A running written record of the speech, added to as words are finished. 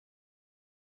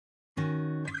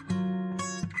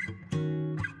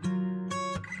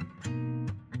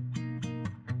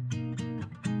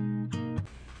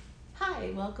Hi,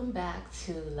 welcome back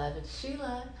to Lovin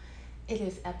Sheila. It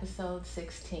is episode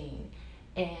 16,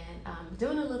 and I'm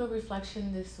doing a little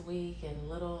reflection this week and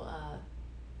little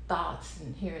thoughts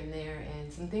and here and there,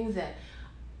 and some things that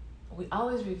we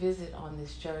always revisit on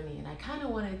this journey. And I kind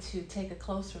of wanted to take a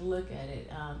closer look at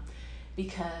it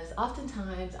because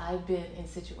oftentimes I've been in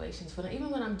situations when,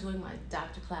 even when I'm doing my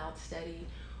Dr. Cloud study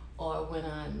or when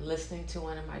I'm listening to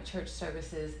one of my church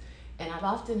services, and I've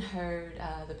often heard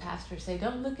the pastor say,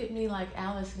 "Don't look at me like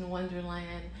Alice in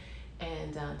Wonderland."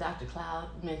 And Dr. Cloud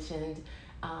mentioned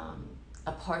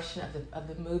a portion of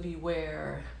the movie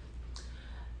where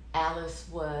Alice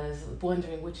was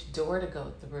wondering which door to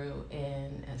go through,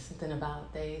 and something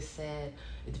about they said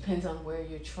it depends on where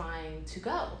you're trying to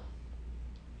go.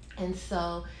 And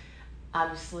so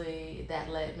obviously that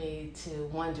led me to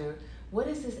wonder, what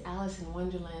is this Alice in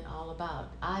Wonderland all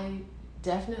about? I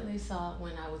definitely saw it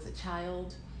when I was a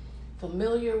child,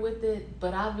 familiar with it,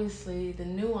 but obviously the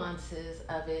nuances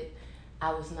of it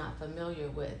I was not familiar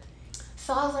with.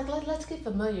 So I was like, let's get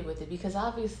familiar with it, because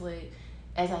obviously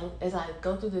as I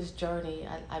go through this journey,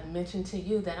 I mentioned to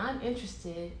you that I'm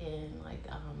interested in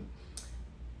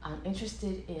I'm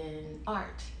interested in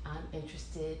art. I'm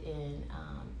interested in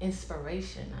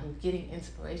inspiration. I'm getting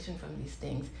inspiration from these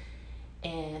things,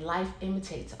 and life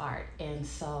imitates art. And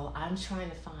so I'm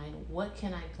trying to find, what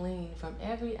can I glean from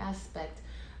every aspect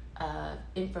of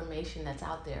information that's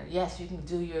out there. Yes, you can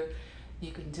do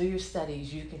your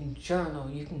studies, you can journal,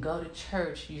 you can go to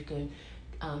church, you can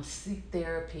seek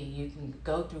therapy, you can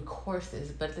go through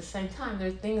courses, but at the same time, there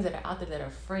are things that are out there that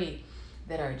are free,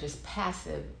 that are just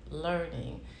passive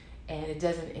learning, and it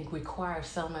doesn't require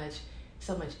so much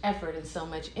effort and so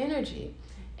much energy.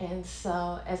 And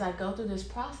so as I go through this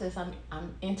process,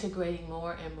 I'm integrating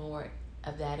more and more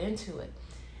of that into it.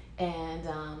 And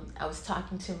I was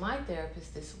talking to my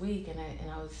therapist this week, and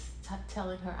I was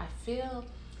telling her, I feel,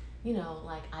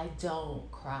 like I don't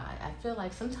cry. I feel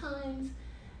like sometimes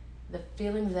the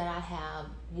feelings that I have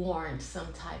warrant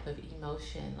some type of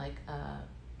emotion, like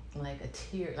a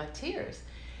tear, like tears.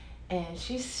 And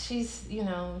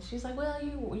she's like, well,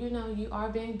 you are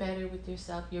being better with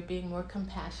yourself. You're being more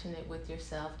compassionate with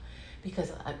yourself,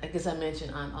 because I guess I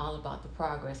mentioned I'm all about the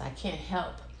progress. I can't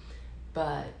help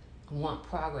but want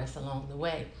progress along the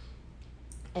way.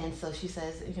 And so she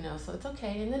says, so it's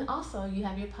okay. And then also you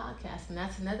have your podcast, and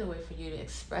that's another way for you to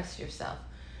express yourself.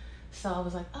 So I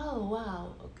was like, oh,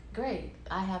 wow, great.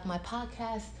 I have my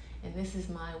podcast, and this is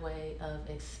my way of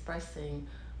expressing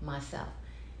myself.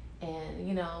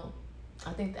 And,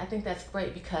 I think that's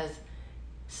great, because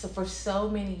for so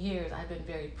many years I've been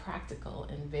very practical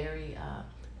and very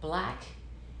black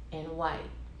and white.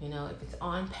 If it's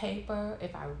on paper,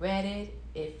 if I read it,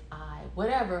 if I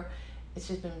whatever, it's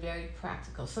just been very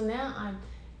practical. So now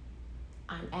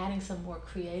I'm adding some more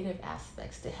creative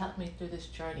aspects to help me through this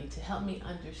journey, to help me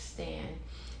understand.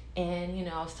 And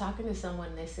I was talking to someone,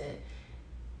 and they said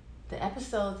the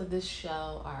episodes of this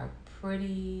show are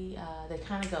pretty. They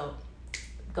kind of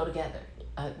go together,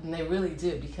 and they really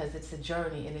do, because it's a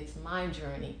journey and it's my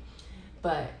journey.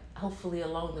 But hopefully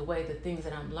along the way, the things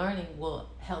that I'm learning will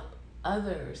help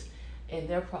others in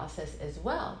their process as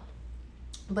well.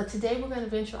 But today we're going to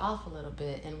venture off a little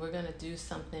bit, and we're going to do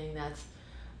something that's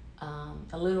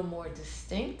a little more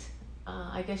distinct,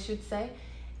 I guess you'd say.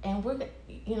 And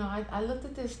I looked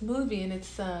at this movie, and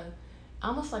it's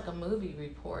almost like a movie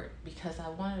report, because I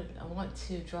want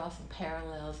to draw some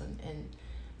parallels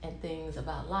and things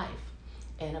about life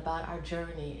and about our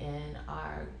journey, and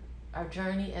our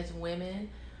journey as women,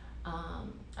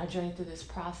 our journey through this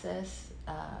process,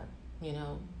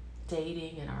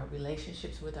 dating and our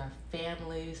relationships with our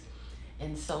families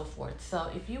and so forth.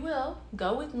 So if you will,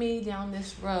 go with me down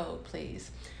this road, please.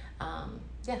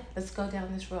 Let's go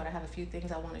down this road. I have a few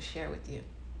things I want to share with you.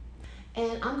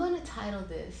 And I'm going to title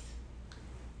this,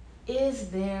 Is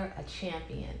There a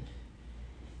Champion?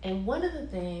 And one of the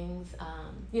things,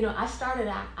 I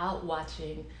started out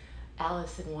watching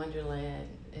Alice in Wonderland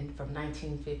from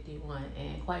 1951,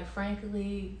 and quite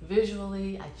frankly,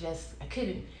 visually, I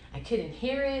couldn't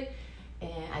hear it,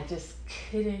 and I just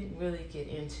couldn't really get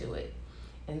into it.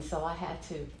 And so I had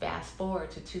to fast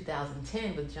forward to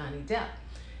 2010 with Johnny Depp,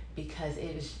 because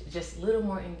it was just a little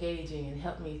more engaging and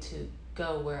helped me to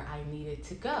go where I needed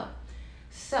to go.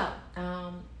 So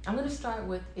I'm going to start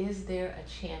with, is there a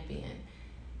champion?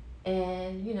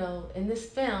 And, in this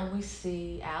film, we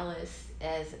see Alice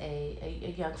as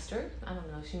a youngster. I don't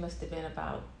know, she must have been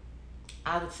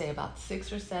I would say about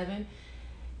 6 or 7.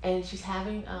 And she's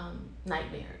having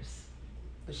nightmares,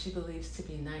 but she believes to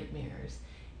be nightmares.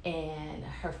 And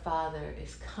her father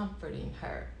is comforting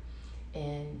her.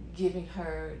 and giving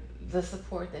her the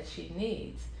support that she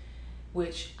needs,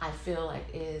 which I feel like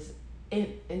is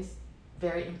in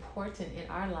very important in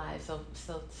our lives.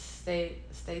 So stay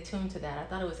tuned to that. I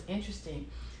thought it was interesting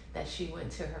that she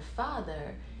went to her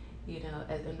father,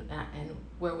 and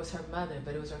where was her mother?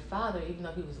 But it was her father, even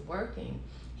though he was working,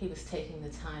 he was taking the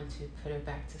time to put her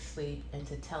back to sleep and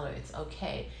to tell her it's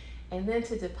okay, and then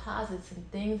to deposit some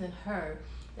things in her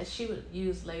that she would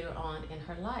use later on in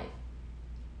her life,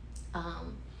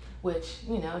 which,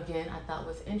 again, I thought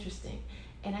was interesting.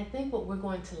 And I think what we're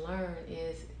going to learn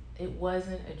is it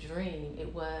wasn't a dream,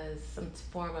 it was some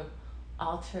form of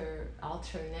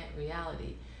alternate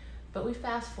reality. But we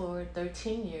fast forward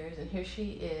 13 years, and here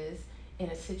she is in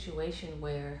a situation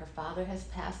where her father has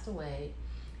passed away.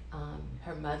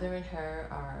 Her mother and her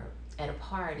are at a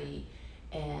party,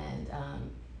 and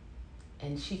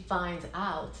she finds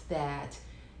out that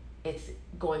it's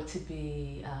going to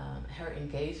be her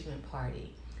engagement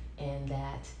party, and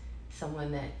that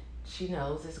someone that she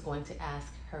knows is going to ask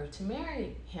her to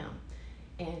marry him.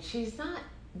 And she's not,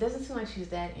 doesn't seem like she's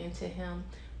that into him,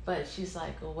 but she's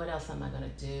like, well, what else am I going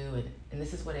to do? And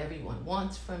this is what everyone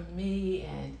wants from me,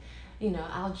 and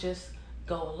I'll just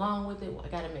go along with it. I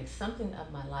got to make something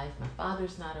of my life. My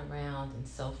father's not around, and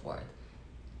so forth.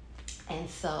 And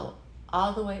so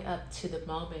all the way up to the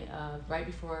moment of right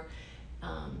before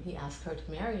he asked her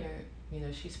to marry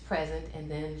her, she's present, and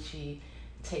then she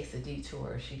takes a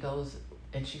detour. She goes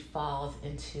and she falls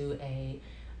into a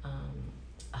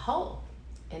hole.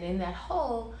 And in that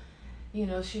hole,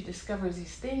 she discovers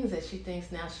these things that she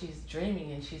thinks now she's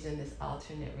dreaming, and she's in this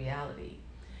alternate reality.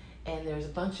 And there's a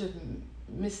bunch of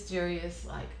mysterious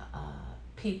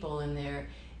people in there.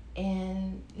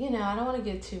 And, I don't want to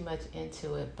get too much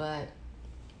into it, but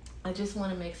I just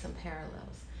want to make some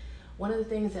parallels. One of the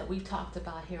things that we talked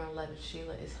about here on Lovin,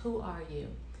 Sheila is, who are you?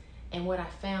 And what I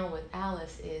found with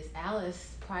Alice is,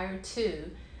 Alice, prior to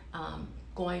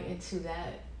going into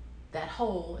that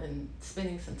hole and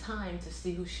spending some time to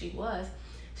see who she was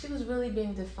really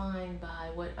being defined by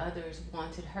what others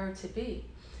wanted her to be.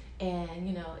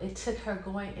 And, it took her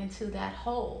going into that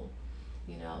hole,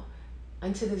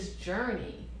 into this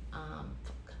journey.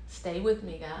 Stay with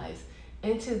me, guys.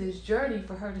 Into this journey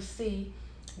for her to see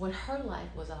what her life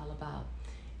was all about.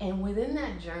 And within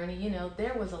that journey,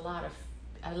 there was a lot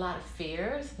of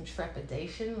fears and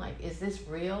trepidation. Like, is this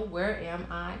real? Where am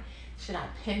I? Should I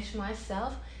pinch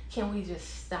myself? Can we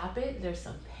just stop it? There's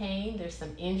some pain, there's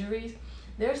some injuries,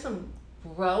 there's some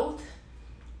growth,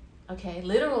 okay,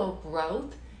 literal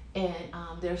growth, and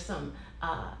there's some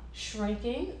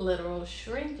shrinking, literal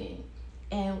shrinking.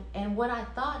 And what I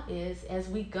thought is, as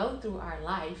we go through our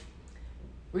life,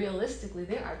 realistically,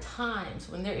 there are times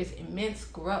when there is immense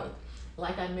growth,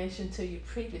 like I mentioned to you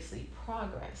previously,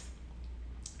 progress.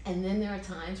 And then there are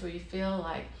times where you feel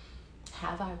like,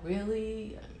 have I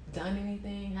really done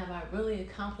anything? Have I really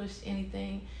accomplished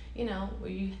anything? Where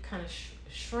you kind of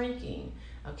shrinking,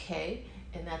 okay?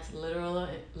 And that's literal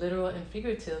and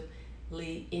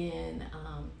figuratively in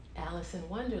Alice in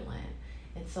Wonderland.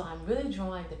 And so I'm really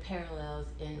drawing the parallels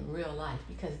in real life,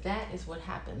 because that is what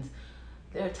happens.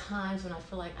 There are times when I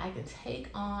feel like I can take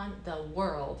on the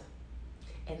world,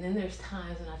 and then there's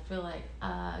times when I feel like,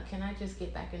 can I just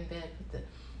get back in bed,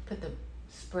 put the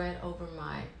spread over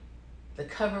the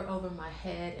cover over my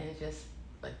head, and just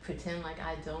pretend like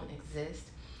I don't exist.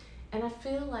 And I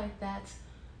feel like that's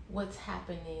what's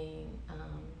happening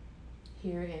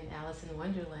here in Alice in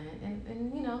Wonderland,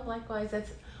 and likewise,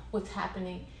 that's what's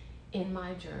happening in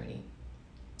my journey.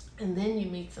 And then you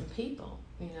meet some people,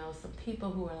 some people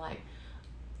who are like,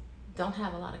 don't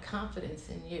have a lot of confidence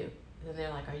in you. And they're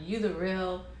like, are you the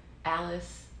real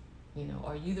Alice?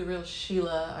 Are you the real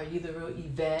Sheila? Are you the real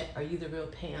Yvette? Are you the real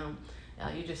Pam?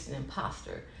 You're just an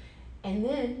imposter. And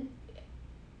then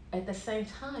at the same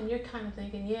time, you're kind of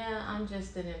thinking, yeah, I'm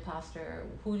just an imposter.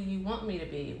 Who do you want me to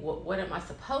be? What am I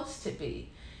supposed to be?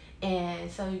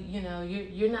 And so,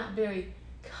 you're not very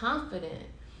confident.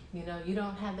 You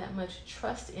don't have that much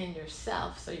trust in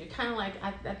yourself. So you're kind of like,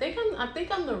 I think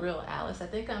I'm the real Alice. I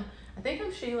think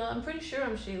I'm Sheila. I'm pretty sure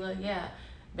I'm Sheila. Yeah.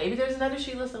 Maybe there's another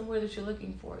Sheila somewhere that you're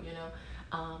looking for,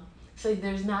 So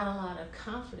there's not a lot of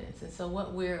confidence. And so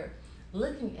what we're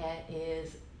looking at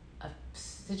is a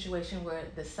situation where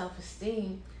the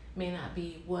self-esteem may not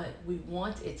be what we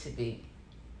want it to be.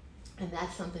 And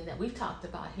that's something that we've talked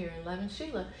about here in Lovin,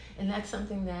 Sheila. And that's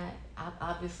something that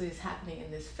obviously is happening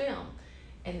in this film.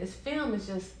 And this film is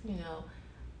just,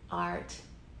 art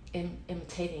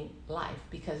imitating life,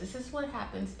 because this is what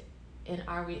happens in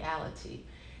our reality.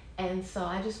 And so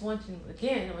I just want you,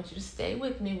 again, I want you to stay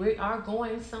with me. We are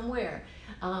going somewhere.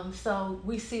 So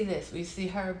we see this. We see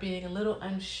her being a little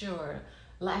unsure,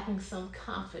 lacking some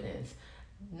confidence,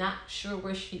 not sure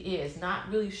where she is, not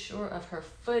really sure of her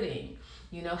footing,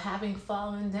 having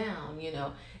fallen down,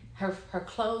 her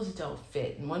clothes don't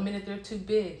fit. And 1 minute they're too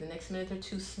big, the next minute they're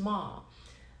too small.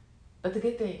 But the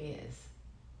good thing is,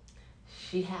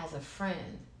 she has a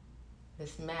friend,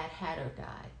 this Mad Hatter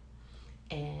guy,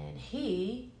 and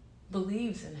he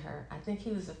believes in her. I think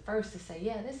he was the first to say,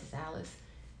 yeah, this is Alice.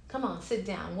 Come on, sit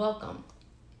down, welcome.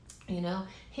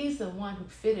 He's the one who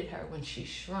fitted her when she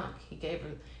shrunk. He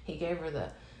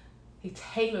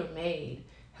tailor-made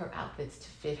her outfits to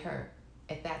fit her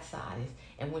at that size.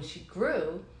 And when she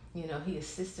grew, he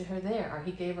assisted her there, or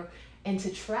he gave her, and to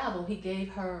travel, he gave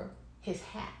her his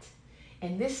hat.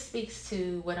 And this speaks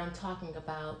to what I'm talking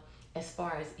about as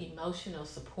far as emotional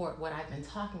support, what I've been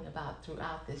talking about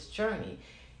throughout this journey,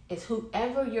 is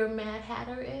whoever your Mad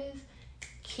Hatter is,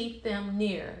 keep them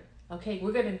near. Okay,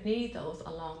 we're going to need those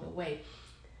along the way.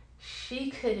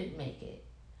 She couldn't make it.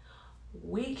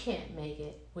 We can't make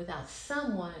it without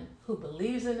someone who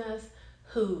believes in us,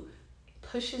 who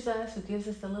pushes us, who gives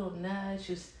us a little nudge,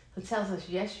 who tells us,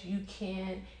 yes, you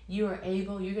can, you are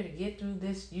able, you're going to get through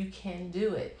this, you can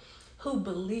do it, who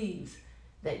believes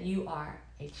that you are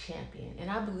a champion. And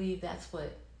I believe that's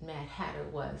what Mad Hatter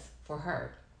was for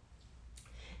her.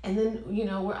 And then,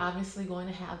 we're obviously going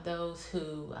to have those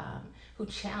who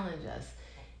challenge us.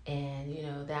 And,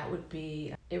 that would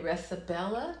be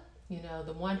Irresabella,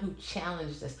 the one who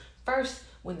challenged us. First,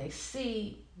 when they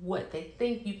see what they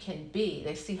think you can be,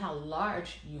 they see how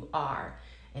large you are,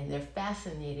 and they're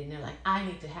fascinated. And they're like, I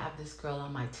need to have this girl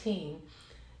on my team.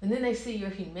 And then they see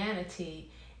your humanity,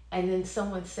 and then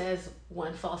someone says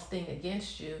one false thing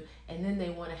against you, and then they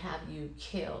want to have you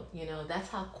killed. That's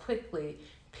how quickly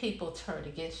people turn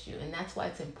against you. And that's why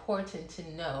it's important to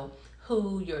know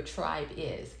who your tribe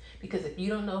is. Because if you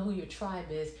don't know who your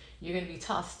tribe is, you're going to be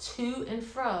tossed to and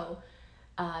fro,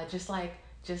 just like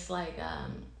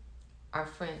our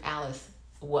friend Alice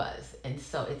was. And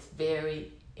so it's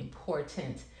very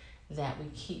important that we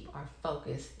keep our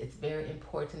focus. It's very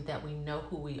important that we know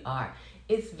who we are.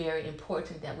 It's very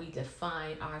important that we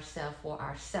define ourselves for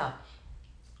ourselves,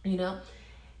 And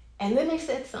then they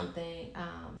said something,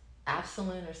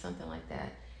 Absalom or something like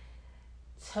that,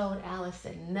 told Alice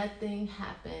that nothing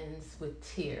happens with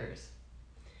tears.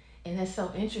 And that's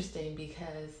so interesting,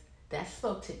 because that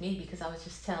spoke to me, because I was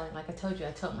just telling, like I told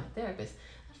my therapist,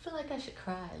 I feel like I should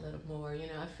cry a little more,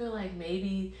 I feel like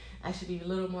maybe I should be a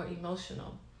little more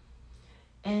emotional.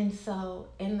 And so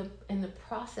in the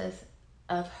process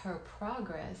of her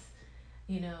progress,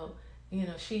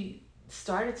 she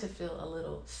started to feel a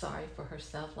little sorry for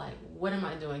herself, like, what am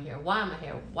I doing here? Why am I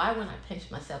here? Why, when I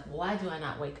pinch myself, why do I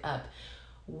not wake up?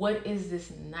 What is this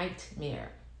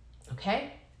nightmare?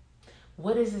 Okay?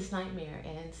 What is this nightmare?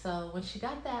 And so when she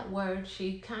got that word,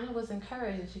 she kind of was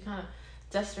encouraged, and she kind of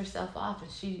dusted herself off,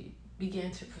 and she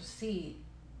began to proceed.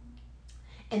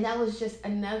 And that was just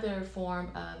another form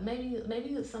of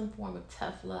maybe some form of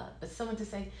tough love. But someone to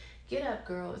say, get up,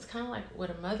 girl. It's kind of like what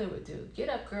a mother would do. Get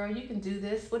up, girl. You can do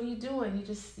this. What are you doing?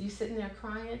 You sitting there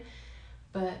crying.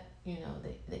 But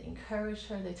they encouraged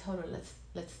her. They told her,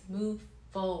 let's move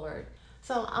forward.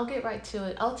 So I'll get right to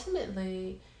it.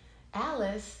 Ultimately,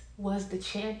 Alice was the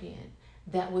champion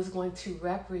that was going to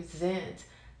represent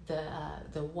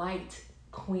the white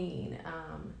queen.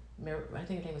 I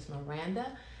think her name was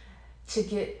Miranda, to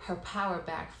get her power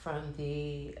back from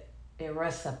the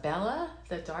Irresabella,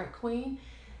 the dark queen.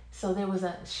 So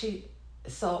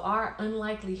so our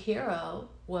unlikely hero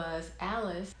was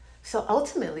Alice. So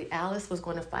ultimately, Alice was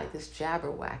going to fight this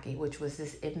Jabberwocky, which was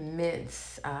this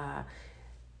immense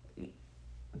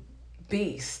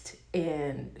beast.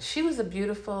 And she was a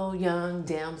beautiful young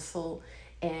damsel,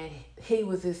 and he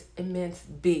was this immense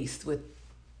beast with,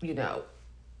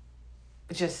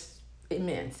 just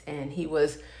immense. And he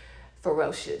was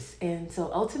ferocious. And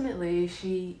so ultimately,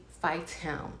 she fights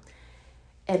him.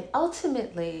 And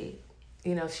ultimately,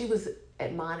 she was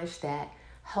admonished that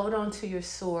hold on to your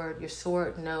sword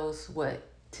knows what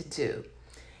to do.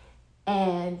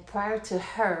 And prior to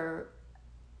her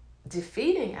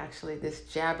defeating actually this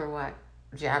Jabberwocky,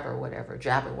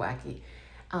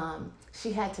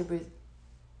 she had to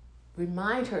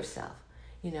remind herself,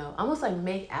 almost like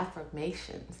make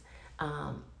affirmations,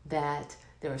 that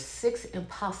there were 6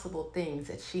 impossible things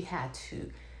that she had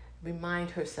to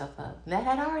remind herself of. That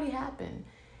had already happened.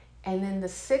 And then the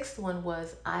 6th one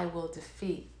was, I will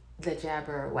defeat the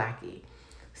Jabberwocky.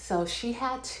 So she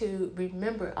had to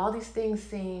remember all these things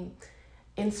seem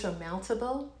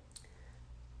insurmountable,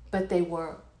 but they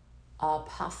were all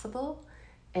possible,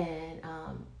 and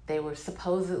they were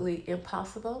supposedly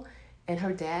impossible. And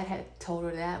her dad had told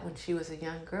her that when she was a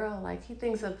young girl. Like, he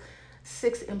thinks of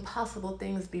 6 impossible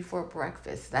things before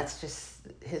breakfast. That's just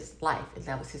his life, and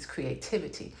that was his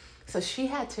creativity. So she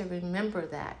had to remember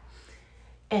that.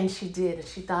 And she did, and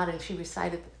she thought, and she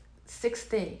recited 6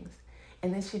 things.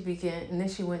 And then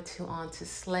she went on to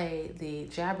slay the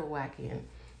Jabberwocky.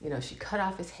 And, she cut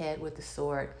off his head with the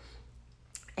sword.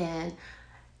 And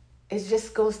it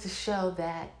just goes to show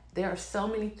that there are so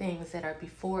many things that are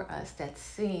before us that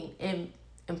seem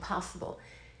impossible,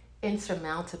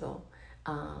 insurmountable,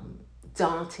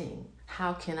 daunting.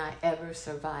 How can I ever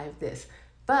survive this?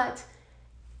 But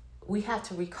we have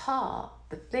to recall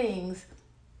the things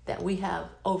that we have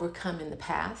overcome in the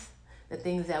past, the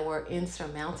things that were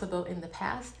insurmountable in the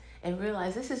past, and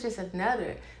realize this is just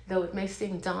another, though it may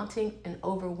seem daunting and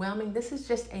overwhelming, this is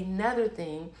just another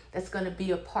thing that's going to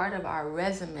be a part of our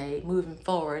resume moving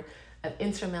forward of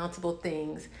insurmountable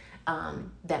things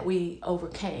that we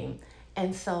overcame.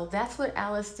 And so that's what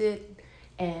Alice did.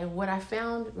 And what I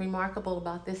found remarkable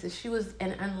about this is she was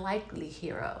an unlikely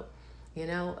hero.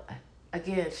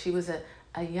 Again, she was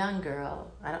a young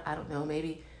girl. I don't know,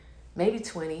 maybe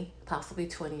 20, possibly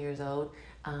 20 years old.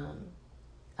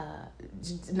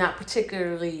 Not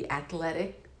particularly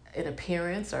athletic in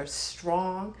appearance or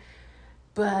strong.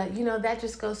 But, that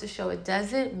just goes to show it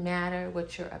doesn't matter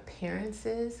what your appearance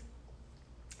is.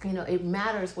 It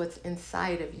matters what's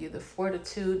inside of you, the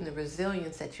fortitude and the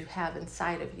resilience that you have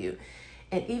inside of you.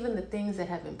 And even the things that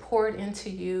have been poured into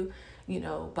you,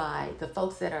 by the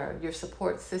folks that are your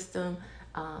support system,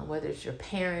 whether it's your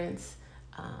parents,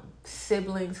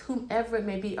 siblings, whomever it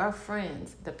may be, our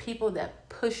friends, the people that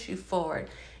push you forward.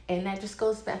 And that just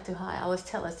goes back to how I always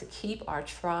tell us to keep our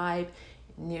tribe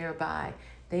nearby.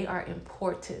 They are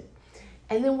important.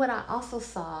 And then what I also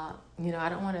saw, I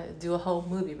don't want to do a whole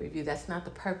movie review. That's not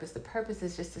the purpose. The purpose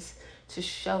is just to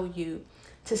show you,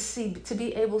 to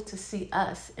be able to see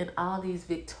us in all these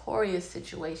victorious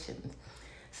situations.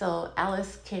 So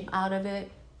Alice came out of it.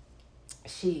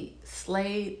 She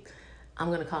slayed, I'm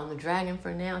going to call him the dragon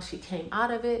for now. She came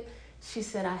out of it. She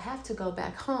said, I have to go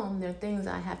back home. There are things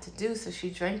I have to do. So she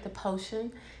drank the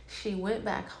potion. She went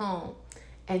back home,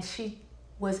 and she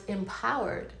was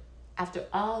empowered after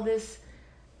all these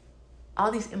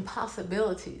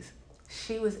impossibilities.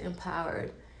 She was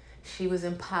empowered. She was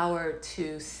empowered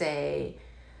to say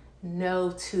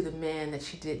no to the man that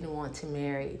she didn't want to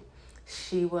marry.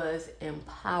 She was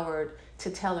empowered to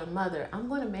tell her mother, I'm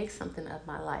going to make something of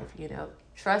my life,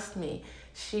 trust me.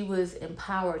 She was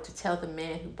empowered to tell the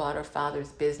man who bought her father's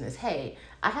business, hey,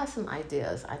 I have some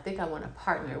ideas. I think I want to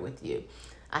partner with you.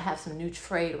 I have some new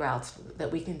trade routes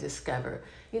that we can discover.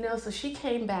 So she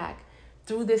came back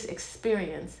through this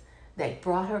experience that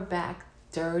brought her back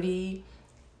dirty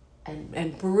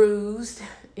and bruised.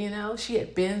 She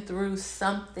had been through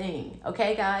something.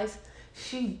 Okay, guys?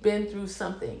 She'd been through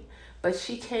something. But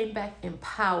she came back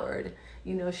empowered.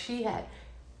 She had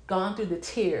gone through the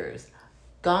tears,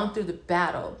 gone through the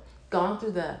battle, gone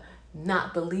through the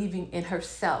not believing in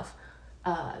herself,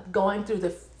 going through the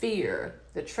fear,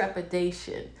 the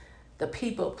trepidation, the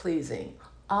people pleasing,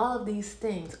 all of these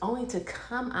things, only to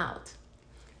come out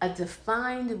a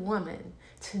defined woman,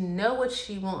 to know what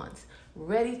she wants,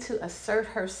 ready to assert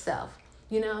herself,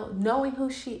 knowing who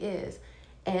she is.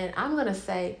 And I'm going to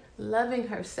say, loving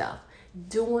herself,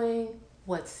 doing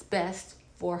what's best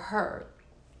for her.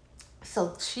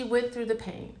 So she went through the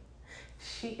pain.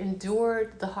 She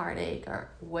endured the heartache or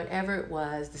whatever it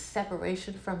was, the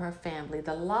separation from her family,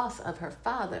 the loss of her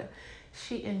father.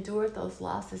 She endured those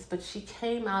losses, but she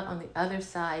came out on the other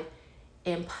side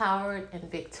empowered and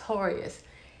victorious.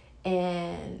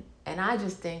 And I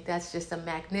just think that's just a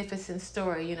magnificent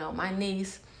story. My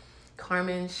niece,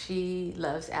 Carmen, she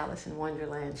loves Alice in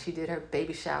Wonderland. She did her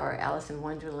baby shower, Alice in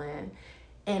Wonderland.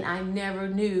 And I never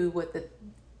knew what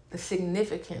the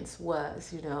significance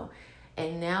was,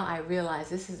 And now I realize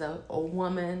this is a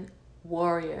woman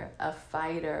warrior, a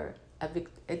fighter, a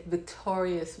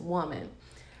victorious woman.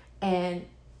 And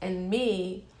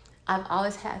me, I've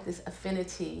always had this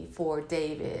affinity for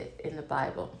David in the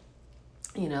Bible,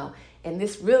 and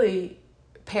this really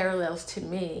parallels to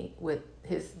me with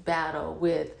his battle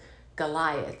with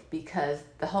Goliath, because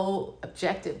the whole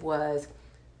objective was,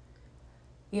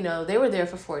 they were there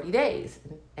for 40 days,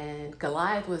 and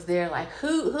Goliath was there like,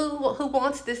 who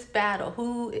wants this battle?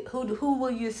 Who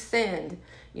will you send?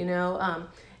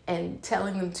 And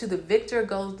telling them, to the victor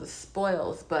goes the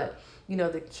spoils. But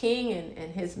the king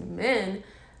and his men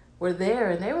were there,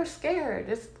 and they were scared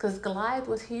because Goliath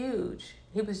was huge.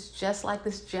 He was just like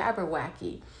this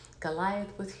Jabberwocky.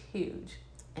 Goliath was huge.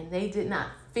 and they did not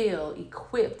feel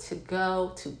equipped to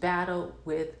go to battle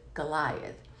with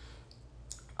Goliath.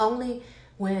 Only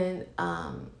when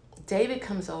David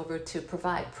comes over to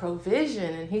provide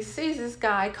provision, and he sees this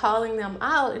guy calling them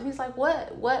out, and he's like,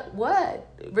 what?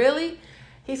 Really?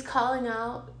 He's calling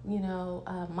out,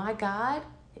 my God.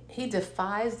 He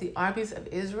defies the armies of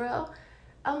Israel.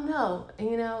 Oh no,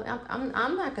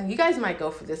 I'm not going to, you guys might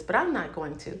go for this, but I'm not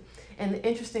going to. And the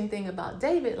interesting thing about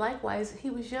David, likewise, he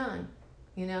was young.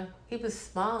 He was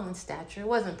small in stature,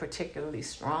 wasn't particularly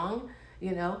strong,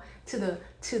 to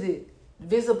the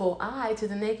visible eye, to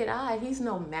the naked eye, he's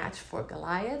no match for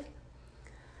Goliath.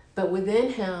 But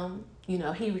within him,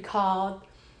 he recalled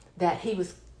that he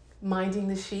was minding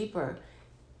the sheep,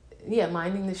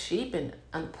 minding the sheep, and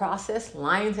unprocessed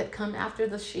lions had come after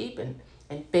the sheep,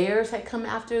 and bears had come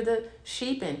after the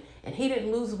sheep, and he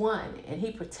didn't lose one, and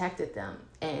he protected them,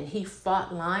 and he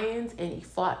fought lions, and he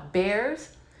fought bears.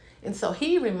 And so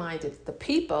he reminded the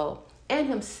people and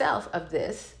himself of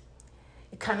this,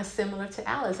 kind of similar to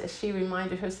Alice, as she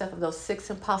reminded herself of those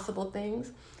 6 impossible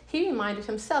things. He reminded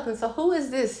himself. And so who is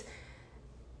this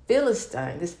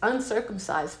Philistine, this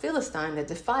uncircumcised Philistine that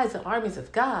defies the armies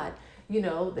of God,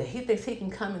 that he thinks he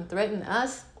can come and threaten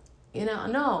us?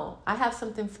 No, I have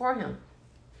something for him.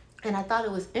 And I thought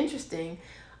it was interesting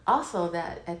also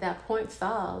that at that point,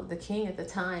 Saul, the king at the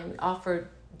time, offered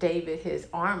David his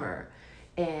armor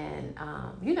and,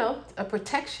 a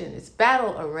protection, it's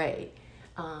battle array.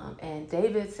 And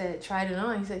David said, tried it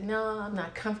on. He said, no, I'm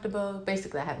not comfortable.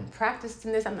 Basically, I haven't practiced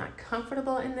in this. I'm not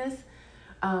comfortable in this.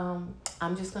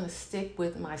 I'm just going to stick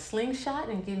with my slingshot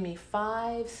and give me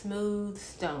 5 smooth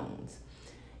stones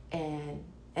and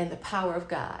the power of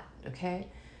God. Okay.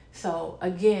 So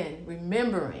again,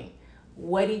 remembering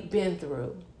what he'd been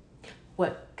through,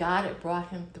 what God had brought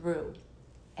him through,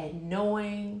 and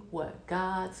knowing what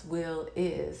God's will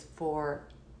is for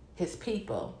his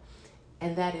people,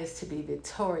 and that is to be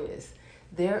victorious.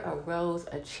 There arose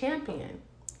a champion,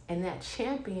 and that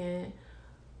champion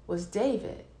was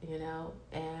David,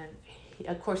 and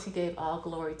of course he gave all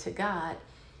glory to God,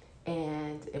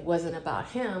 and it wasn't about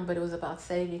him, but it was about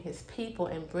saving his people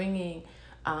and bringing,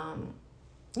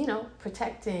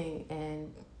 protecting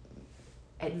and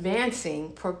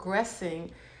advancing, progressing,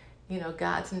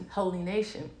 God's holy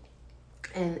nation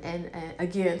and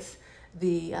against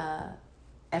the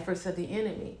efforts of the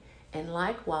enemy. And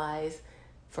likewise,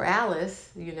 for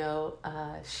Alice,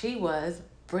 she was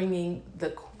bringing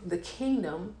the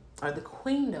kingdom or the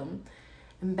queendom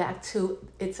back to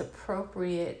its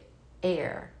appropriate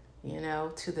heir,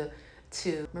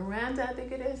 to Miranda, I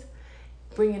think it is,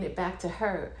 bringing it back to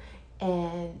her,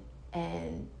 and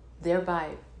thereby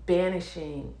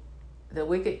banishing the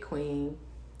wicked queen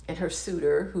and her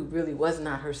suitor, who really was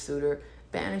not her suitor,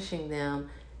 banishing them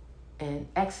in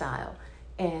exile.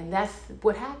 And that's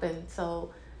what happened.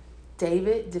 So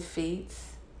David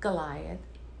defeats Goliath.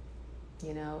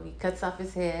 He cuts off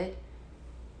his head,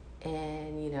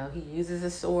 and, he uses a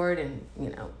sword and,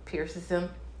 pierces him,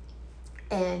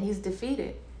 and he's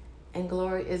defeated, and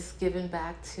glory is given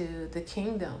back to the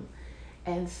kingdom.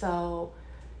 And so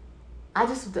I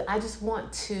just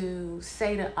want to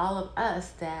say to all of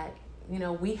us that,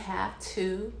 we have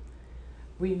to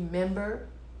remember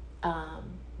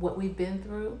what we've been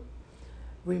through.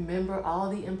 Remember all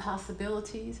the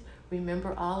impossibilities.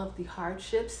 Remember all of the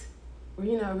hardships.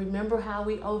 Remember how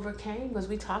we overcame, because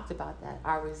we talked about that,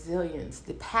 our resilience,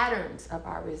 the patterns of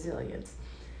our resilience,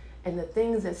 and the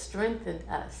things that strengthened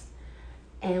us.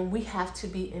 And we have to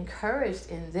be encouraged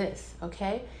in this,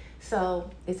 okay? So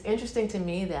it's interesting to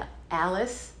me that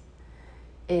Alice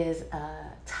is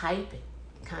a type,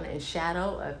 kind of in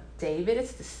shadow of David.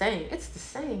 It's the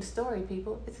same story,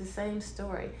 people. It's the same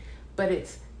story, but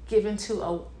it's given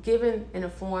in a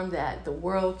form that the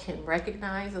world can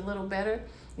recognize a little better.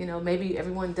 Maybe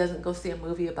everyone doesn't go see a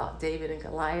movie about David and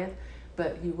Goliath,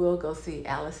 but you will go see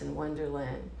Alice in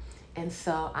Wonderland. And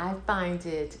so I find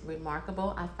it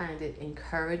remarkable. I find it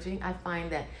encouraging. I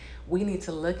find that we need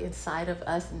to look inside of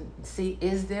us and see,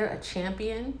 is there a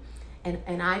champion?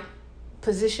 And I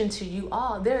position to you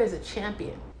all, there is a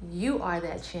champion. You are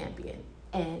that champion.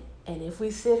 And if we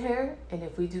sit here and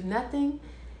if we do nothing,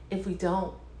 if we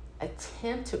don't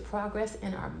attempt to progress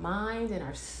in our mind, in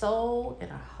our soul,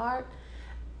 in our heart,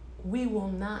 we will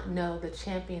not know the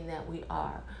champion that we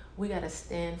are. We got to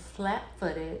stand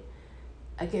flat-footed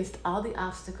against all the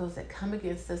obstacles that come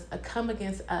against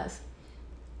us,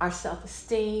 our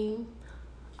self-esteem,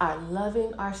 our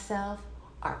loving ourselves,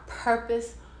 our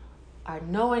purpose, our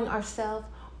knowing ourselves,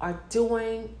 our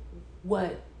doing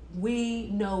what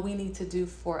we know we need to do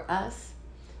for us,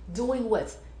 doing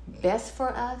what's best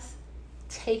for us,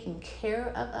 taking care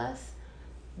of us,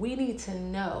 we need to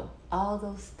know all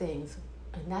those things.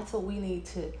 And that's what we need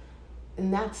to,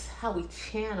 and that's how we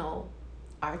channel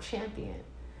our champion,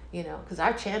 because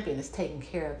our champion is taking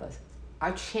care of us.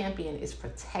 Our champion is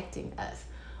protecting us.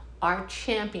 Our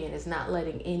champion is not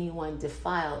letting anyone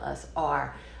defile us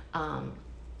or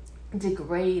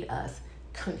degrade us,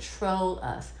 control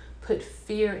us, put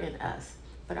fear in us.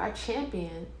 But our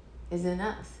champion is in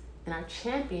us. And our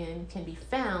champion can be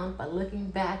found by looking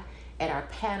back at our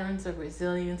patterns of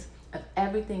resilience, of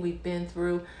everything we've been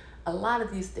through. A lot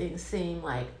of these things seem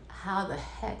like, how the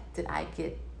heck did I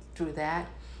get through that?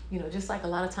 Just like a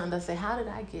lot of times I say, how did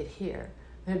I get here?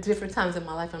 There are different times in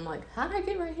my life I'm like, how did I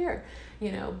get right here?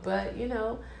 But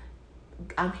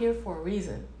I'm here for a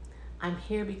reason. I'm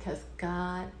here because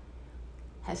God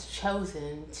has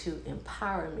chosen to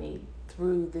empower me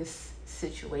through this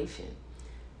situation.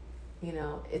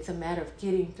 It's a matter of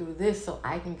getting through this so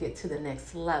I can get to the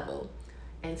next level.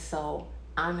 And so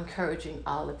I'm encouraging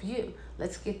all of you,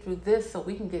 let's get through this so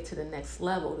we can get to the next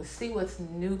level, to see what's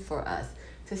new for us,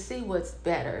 to see what's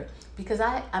better. Because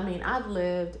I've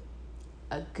lived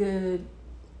a good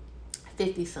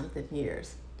 50 something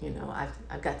years.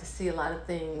 I've got to see a lot of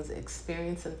things,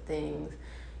 experience some things,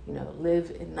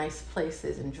 live in nice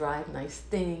places and drive nice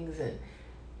things and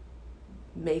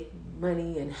make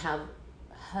money and have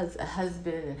a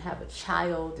husband and have a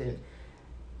child and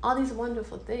all these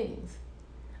wonderful things.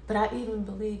 But I even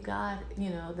believe God,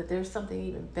 that there's something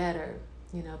even better,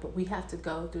 but we have to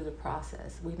go through the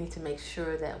process. We need to make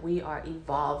sure that we are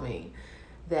evolving,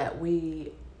 that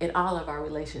we, in all of our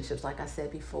relationships, like I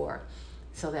said before,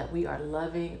 so that we are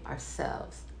loving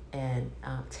ourselves and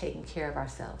taking care of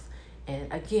ourselves.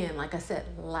 And again, like I said,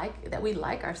 that we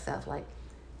like ourselves. Like,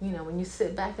 when you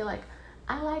sit back, you're like,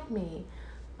 I like me.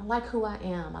 I like who I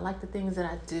am. I like the things that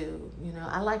I do.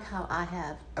 I like how I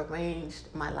have arranged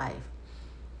my life.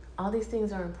 All these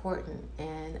things are important,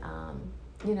 and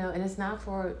and it's not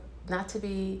to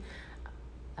be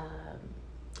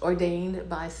ordained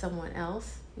by someone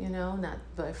else, not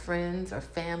by friends or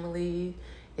family.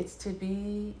 It's to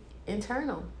be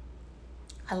internal.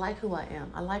 I like who I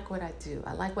am. I like what I do.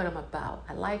 I like what I'm about.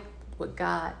 I like what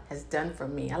God has done for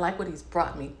me. I like what He's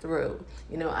brought me through.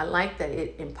 I like that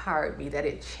it empowered me, that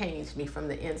it changed me from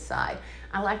the inside.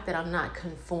 I like that I'm not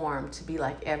conformed to be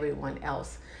like everyone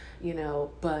else,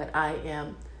 but I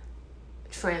am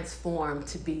transformed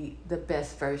to be the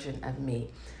best version of me.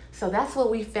 So that's what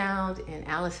we found in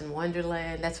Alice in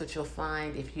Wonderland. That's what you'll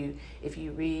find if you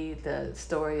read the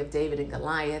story of David and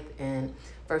Goliath in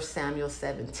 1 Samuel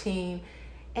 17.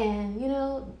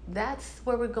 And that's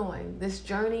where we're going. This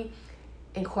journey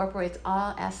incorporates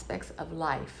all aspects of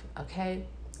life. Okay,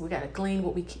 we got to glean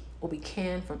what we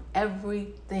can from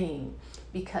everything,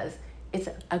 because it's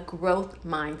a growth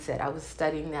mindset. I was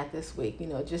studying that this week.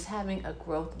 Just having a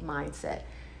growth mindset,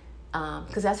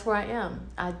 because that's where I am.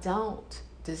 I don't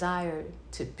desire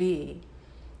to be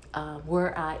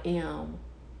where I am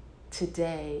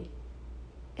today,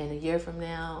 and a year from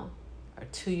now or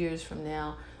 2 years from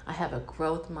now. I have a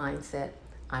growth mindset.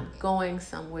 I'm going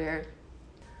somewhere.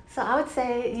 So I would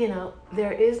say,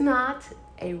 there is not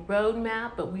a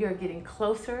roadmap, but we are getting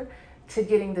closer to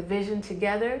getting the vision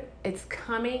together. It's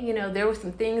coming. There were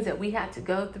some things that we had to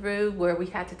go through where we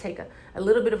had to take a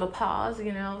little bit of a pause.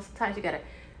 Sometimes you got to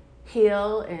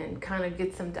heal and kind of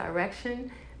get some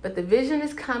direction. But the vision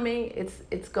is coming.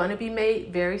 It's going to be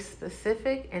made very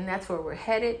specific, and that's where we're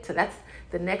headed. So that's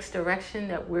the next direction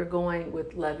that we're going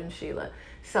with Lovin Sheila.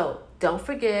 So don't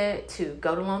forget to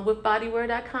go to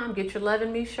lonewolfbodywear.com, get your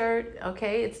Lovin Me shirt.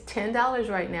 Okay, it's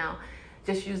 $10 right now.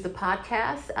 Just use the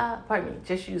podcast,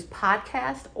 just use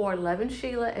podcast or Lovin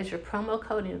Sheila as your promo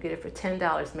code, and you'll get it for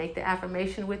 $10. Make the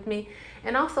affirmation with me.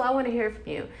 And also, I want to hear from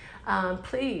you.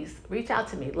 Please reach out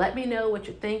to me. Let me know what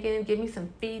you're thinking. Give me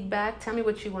some feedback. Tell me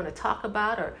what you want to talk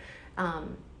about, or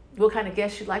what kind of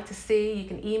guests you'd like to see. You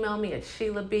can email me at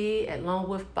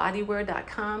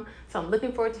sheilab@lonewolfbodywear.com. So I'm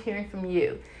looking forward to hearing from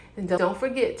you. And don't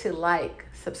forget to like,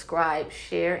 subscribe,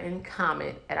 share, and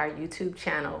comment at our YouTube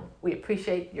channel. We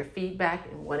appreciate your feedback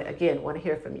and want to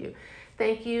hear from you.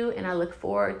 Thank you, and I look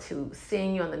forward to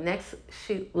seeing you on the next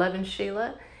Lovin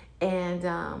Sheila. And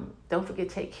don't forget,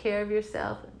 take care of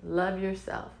yourself, love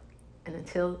yourself. And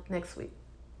until next week,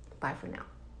 bye for now.